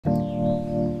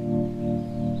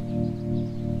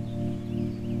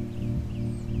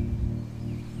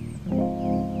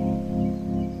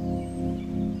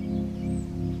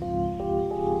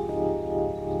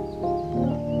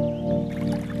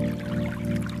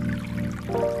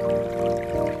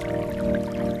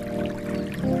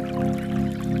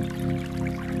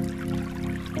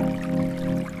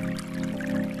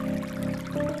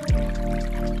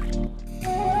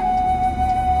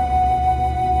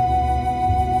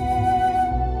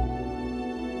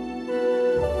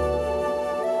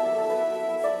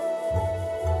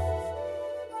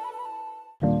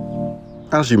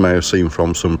As you may have seen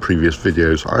from some previous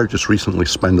videos, I've just recently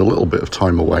spent a little bit of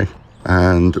time away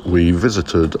and we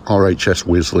visited RHS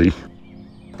Wisley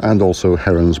and also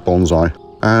Heron's Bonsai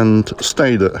and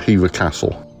stayed at Hever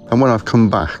Castle. And when I've come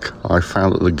back, I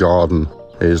found that the garden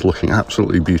is looking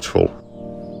absolutely beautiful.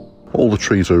 All the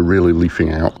trees are really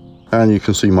leafing out, and you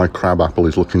can see my crabapple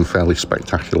is looking fairly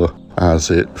spectacular as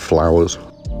it flowers.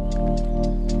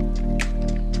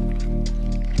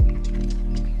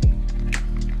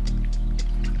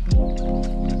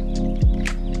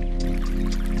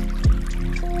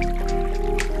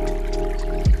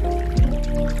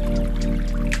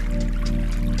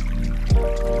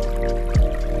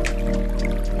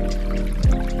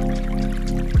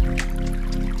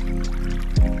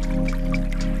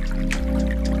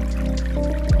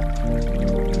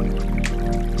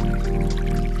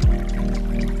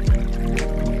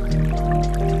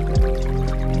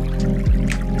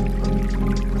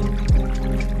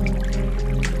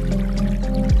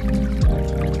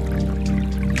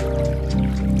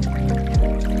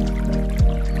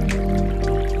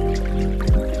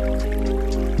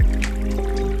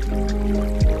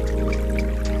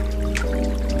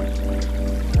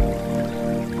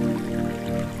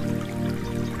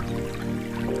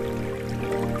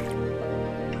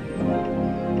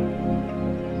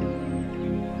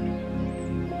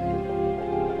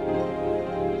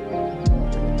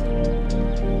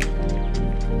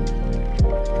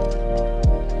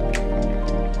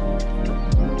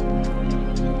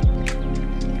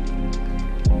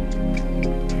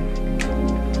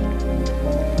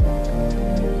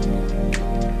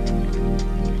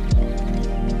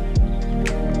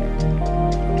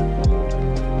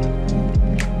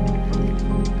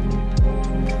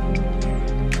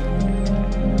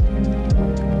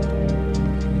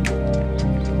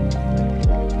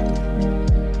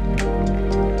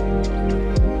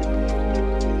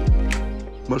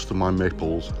 Most of my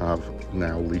maples have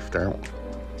now leafed out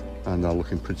and are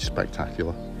looking pretty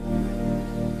spectacular.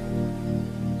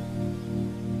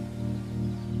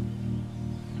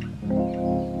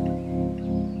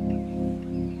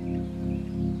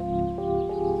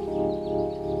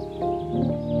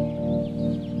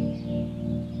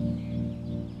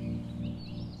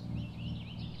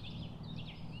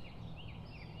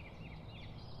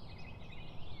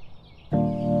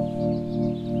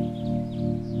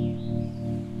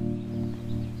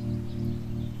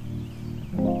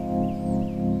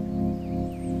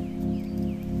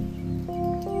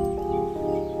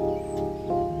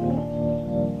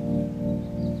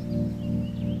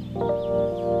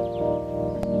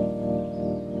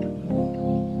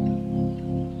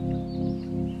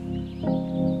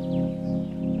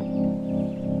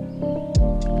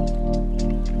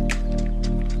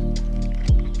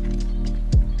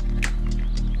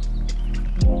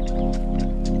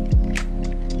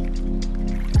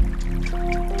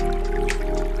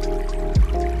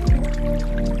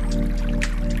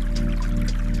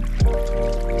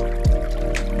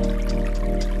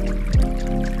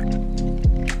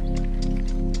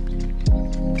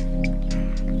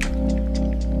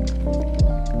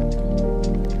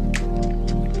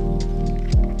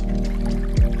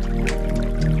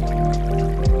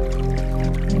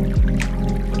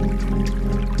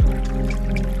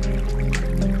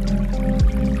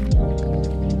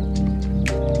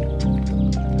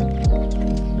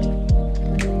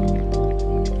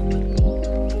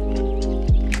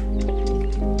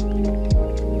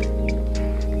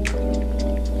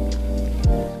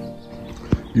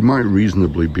 You might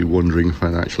reasonably be wondering if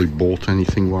I'd actually bought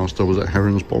anything whilst I was at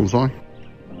Heron's Bonsai.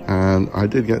 And I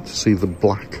did get to see the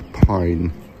black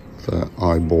pine that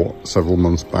I bought several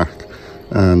months back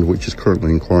and which is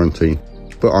currently in quarantine.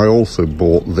 But I also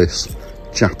bought this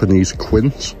Japanese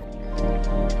quince.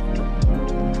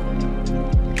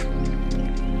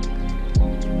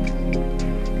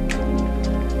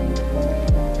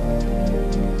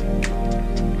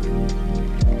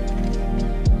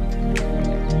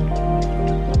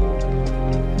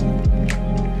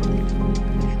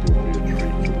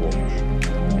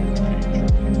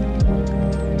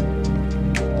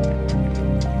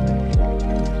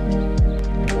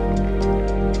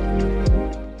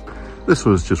 This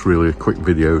was just really a quick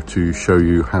video to show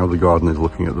you how the garden is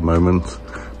looking at the moment,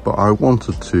 but I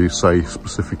wanted to say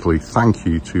specifically thank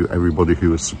you to everybody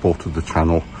who has supported the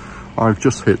channel. I've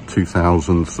just hit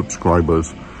 2,000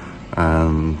 subscribers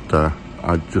and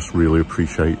I just really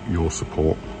appreciate your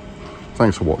support.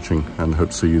 Thanks for watching and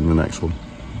hope to see you in the next one.